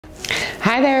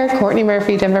Hi there, Courtney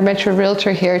Murphy, Denver Metro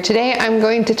Realtor here. Today I'm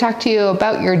going to talk to you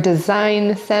about your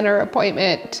design center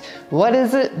appointment. What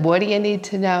is it? What do you need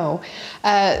to know?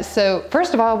 So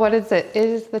first of all, what is it? It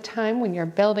is the time when you're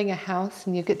building a house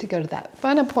and you get to go to that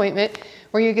fun appointment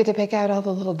where you get to pick out all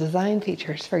the little design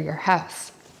features for your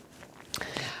house.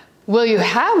 Will you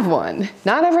have one?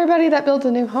 Not everybody that builds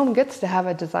a new home gets to have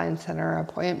a design center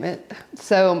appointment.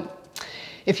 So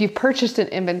if you've purchased an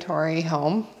inventory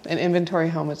home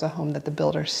is a home that the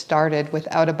builder started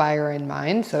without a buyer in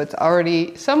mind. So it's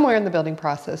already somewhere in the building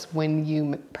process when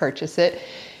you purchase it.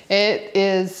 It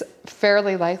is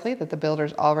fairly likely that the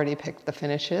builder's already picked the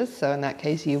finishes. So in that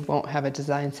case, you won't have a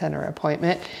design center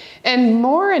appointment. And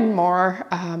more,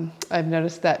 I've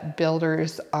noticed that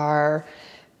builders are,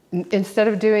 instead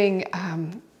of doing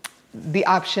the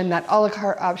option, that a la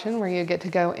carte option where you get to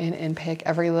go in and pick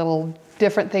every little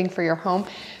different thing for your home,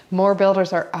 more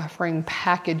builders are offering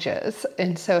packages.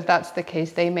 And so if that's the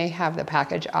case, they may have the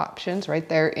package options right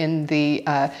there in the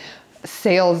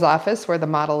sales office where the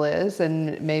model is.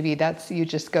 And maybe that's, you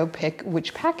just go pick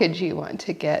which package you want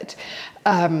to get.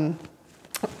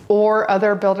 Or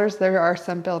other builders, there are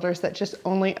some builders that just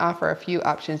only offer a few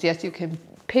options. Yes, you can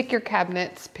pick your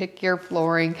cabinets, pick your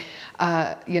flooring,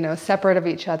 separate of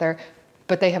each other,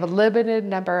 but they have a limited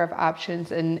number of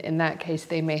options. And in that case,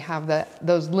 they may have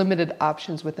those limited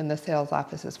options within the sales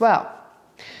office as well.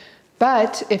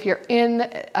 But if you're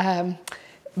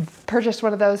purchased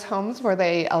one of those homes where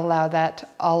they allow that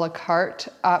a la carte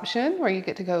option, where you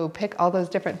get to go pick all those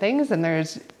different things and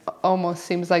there's almost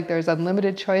seems like there's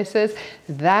unlimited choices,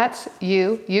 that's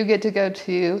you. You get to go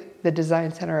to the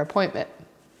design center appointment.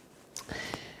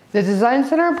 The design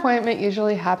center appointment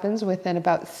usually happens within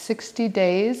about 60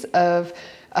 days of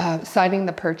signing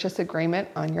the purchase agreement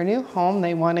on your new home.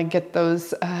 They want to get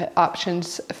those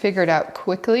options figured out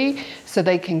quickly so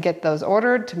they can get those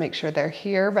ordered to make sure they're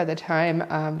here by the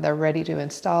time they're ready to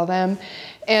install them.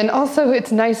 And also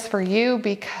it's nice for you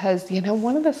because,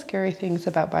 one of the scary things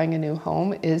about buying a new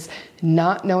home is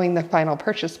not knowing the final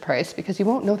purchase price, because you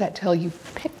won't know that till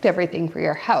you've picked everything for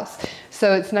your house.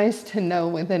 So it's nice to know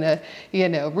within a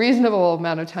reasonable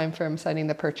amount of time from signing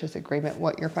the purchase agreement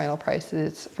what your final price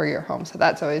is for your home. So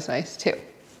that's always nice too.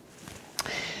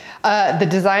 The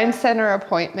design center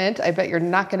appointment, I bet you're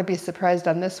not going to be surprised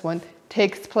on this one,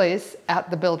 takes place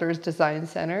at the builder's design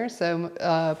center.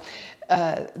 So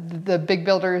the big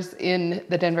builders in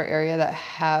the Denver area that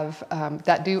have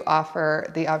that do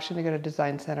offer the option to go to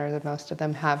design center, that most of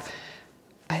them have,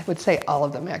 I would say all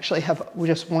of them actually have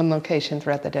just one location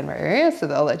throughout the Denver area. So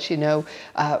they'll let you know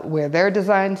where their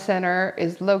design center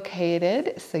is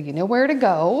located, so you know where to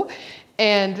go.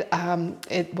 And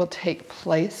it will take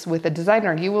place with a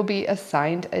designer. You will be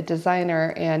assigned a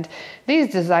designer, and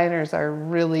these designers are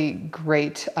really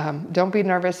great. Don't be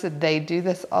nervous that they do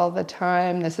this all the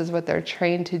time. This is what they're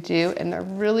trained to do, and they're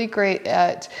really great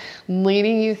at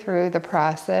leading you through the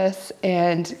process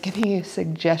and giving you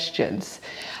suggestions.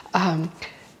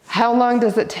 How long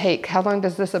does it take? How long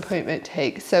does this appointment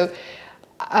take? So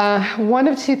one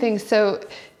of two things. So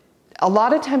a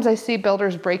lot of times I see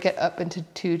builders break it up into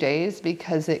 2 days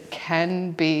because it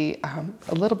can be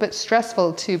a little bit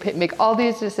stressful to make all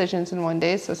these decisions in one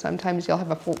day. So sometimes you'll have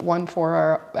a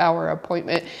 4-hour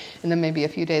appointment, and then maybe a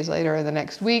few days later or the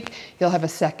next week, you'll have a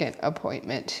second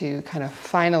appointment to kind of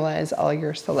finalize all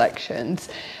your selections.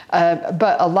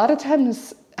 But a lot of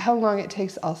times, how long it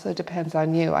takes also depends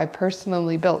on you. I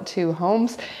personally built 2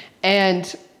 homes,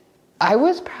 and I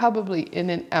was probably in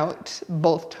and out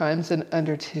both times in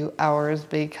under 2 hours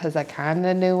because I kind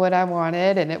of knew what I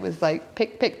wanted, and it was like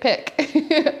pick, pick, pick.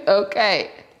 Okay.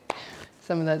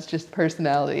 Some of that's just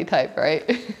personality type, right?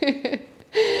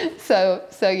 So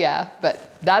yeah,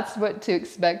 but that's what to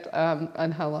expect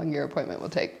on how long your appointment will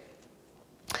take.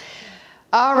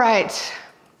 All right,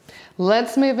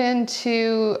 let's move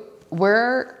into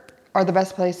where are the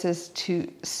best places to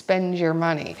spend your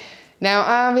money. Now,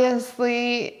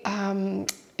 obviously,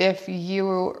 if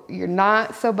you're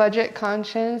not so budget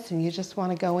conscious and you just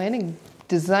want to go in and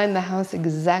design the house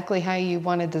exactly how you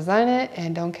want to design it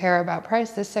and don't care about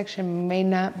price, this section may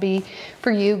not be for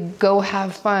you. Go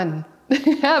have fun,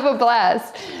 have a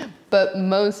blast. But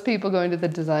most people going to the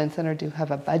design center do have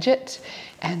a budget.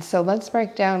 And so let's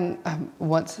break down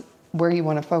where you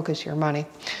want to focus your money.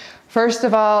 First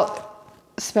of all,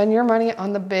 spend your money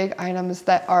on the big items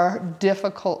that are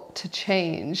difficult to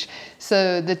change.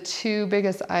 So the 2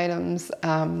 biggest items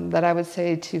that I would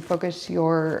say to focus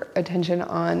your attention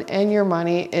on and your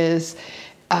money is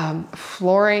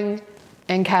flooring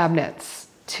and cabinets.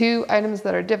 2 items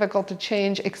that are difficult to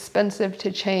change, expensive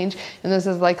to change, and this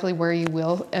is likely where you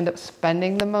will end up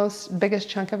spending the biggest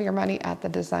chunk of your money at the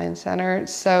design center.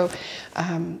 So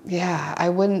yeah, I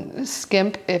wouldn't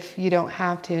skimp if you don't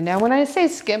have to. Now, when I say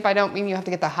skimp, I don't mean you have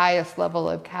to get the highest level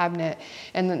of cabinet.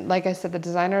 And then, like I said, the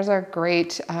designers are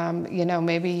great. You know,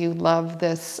 maybe you love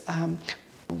this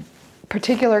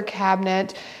particular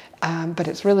cabinet, but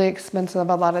it's really expensive.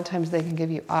 A lot of times they can give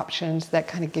you options that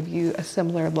kind of give you a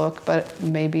similar look, but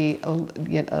maybe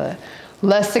a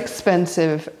less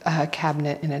expensive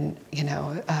cabinet in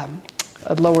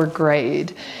a lower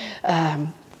grade.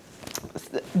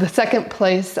 The second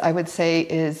place I would say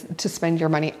is to spend your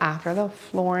money after the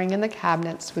flooring and the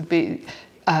cabinets would be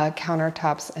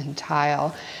countertops and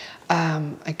tile.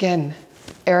 Again,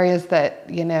 areas that,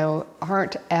 you know,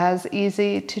 aren't as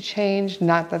easy to change,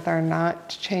 not that they're not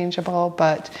changeable,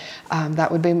 but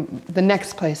that would be the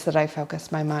next place that I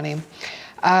focus my money.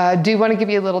 Do want to give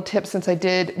you a little tip, since I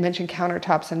did mention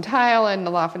countertops and tile, and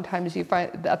oftentimes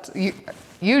you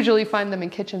usually find them in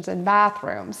kitchens and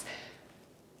bathrooms.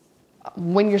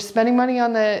 When you're spending money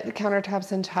on the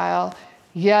countertops and tile,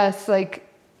 yes, like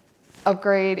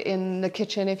upgrade in the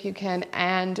kitchen if you can,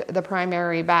 and the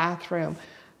primary bathroom.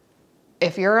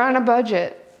 If you're on a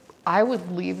budget, I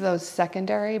would leave those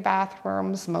secondary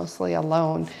bathrooms mostly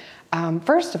alone.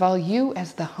 First of all, you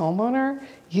as the homeowner,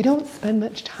 you don't spend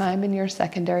much time in your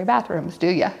secondary bathrooms, do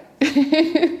you?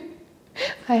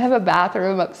 I have a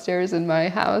bathroom upstairs in my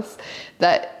house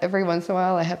that every once in a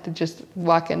while I have to just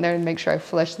walk in there and make sure I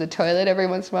flush the toilet every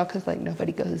once in a while, because like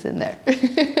nobody goes in there.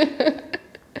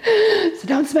 So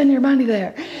don't spend your money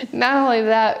there. Not only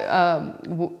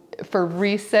that, for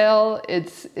resale,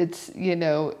 it's you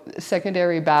know,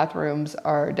 secondary bathrooms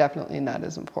are definitely not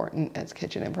as important as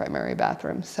kitchen and primary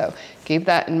bathrooms. So keep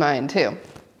that in mind too.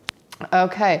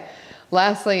 Okay,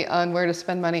 lastly, on where to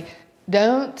spend money,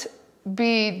 don't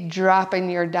be dropping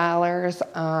your dollars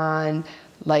on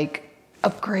like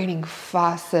upgrading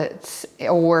faucets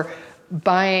or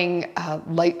buying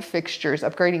light fixtures,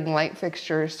 upgrading light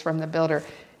fixtures from the builder.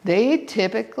 They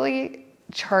typically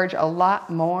charge a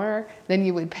lot more than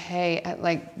you would pay at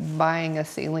like buying a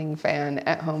ceiling fan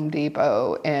at Home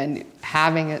Depot and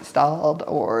having it installed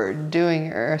or doing it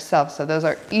yourself. So those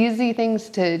are easy things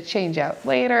to change out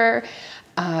later,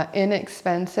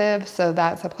 inexpensive. So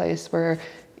that's a place where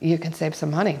you can save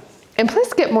some money. And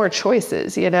plus get more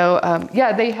choices, you know.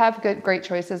 Yeah, they have great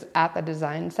choices at the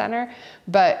design center,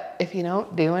 but if you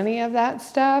don't do any of that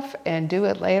stuff and do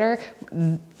it later,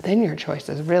 then your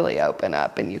choices really open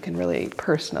up and you can really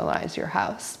personalize your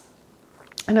house.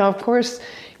 And now, of course,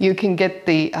 you can get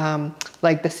the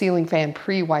like the ceiling fan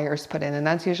pre-wires put in, and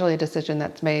that's usually a decision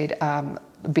that's made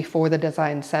before the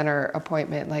design center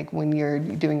appointment, like when you're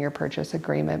doing your purchase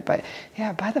agreement. But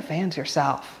yeah, buy the fans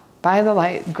yourself. Buy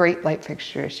the great light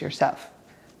fixtures yourself.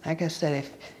 Like I said,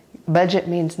 if budget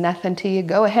means nothing to you,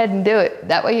 go ahead and do it.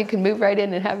 That way you can move right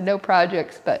in and have no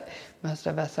projects, but most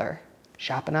of us are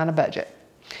shopping on a budget.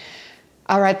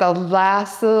 All right, the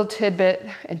last little tidbit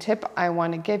and tip I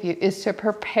want to give you is to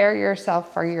prepare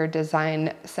yourself for your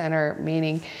design center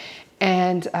meeting.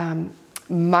 And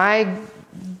my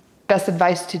best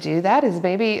advice to do that is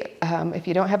maybe if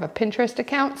you don't have a Pinterest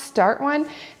account, start one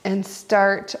and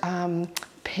start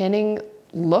pinning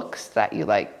looks that you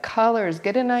like, colors,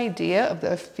 get an idea of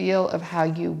the feel of how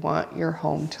you want your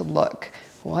home to look.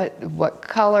 What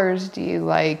colors do you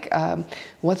like?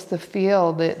 What's the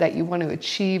feel that you want to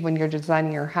achieve when you're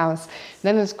designing your house?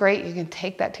 Then it's great, you can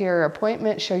take that to your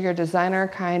appointment, show your designer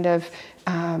kind of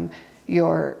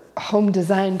your home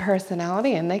design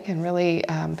personality, and they can really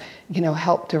you know,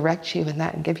 help direct you in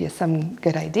that and give you some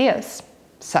good ideas.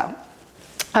 So.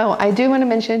 Oh, I do want to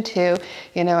mention too,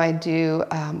 you know, I do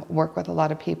work with a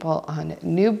lot of people on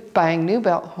buying new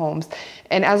built homes.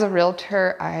 And as a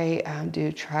realtor, I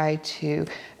do try to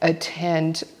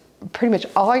attend pretty much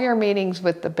all your meetings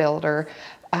with the builder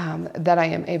that I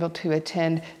am able to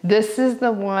attend. This is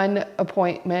the one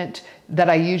appointment that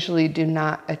I usually do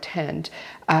not attend.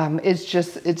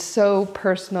 It's so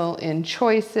personal in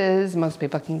choices. Most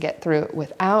people can get through it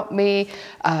without me.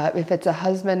 If it's a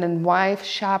husband and wife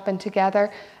shopping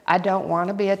together, I don't want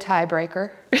to be a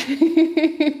tiebreaker.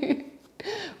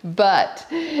 But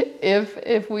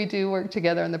if we do work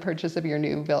together on the purchase of your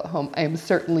new built home, I am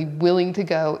certainly willing to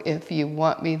go if you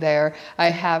want me there. I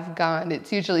have gone.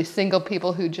 It's usually single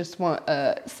people who just want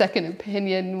a second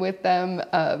opinion with them.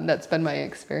 That's been my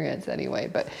experience anyway,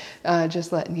 but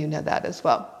just letting you know that as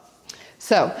well.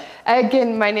 So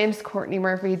again, my name's Courtney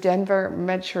Murphy, Denver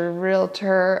Metro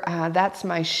Realtor. That's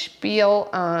my spiel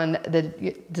on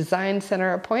the design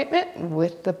center appointment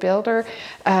with the builder.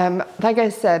 Like I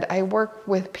said, I work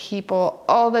with people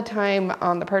all the time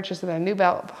on the purchase of a new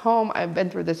built home. I've been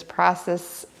through this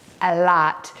process a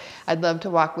lot. I'd love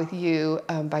to walk with you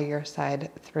by your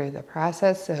side through the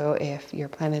process. So if you're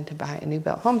planning to buy a new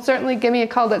built home, certainly give me a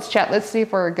call. Let's chat. Let's see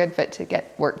if we're a good fit to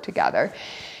work together.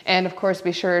 And of course,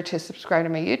 be sure to subscribe to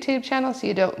my YouTube channel so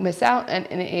you don't miss out on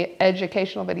any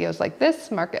educational videos like this,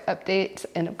 market updates,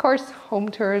 and of course, home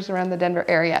tours around the Denver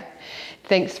area.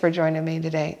 Thanks for joining me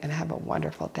today and have a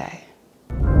wonderful day.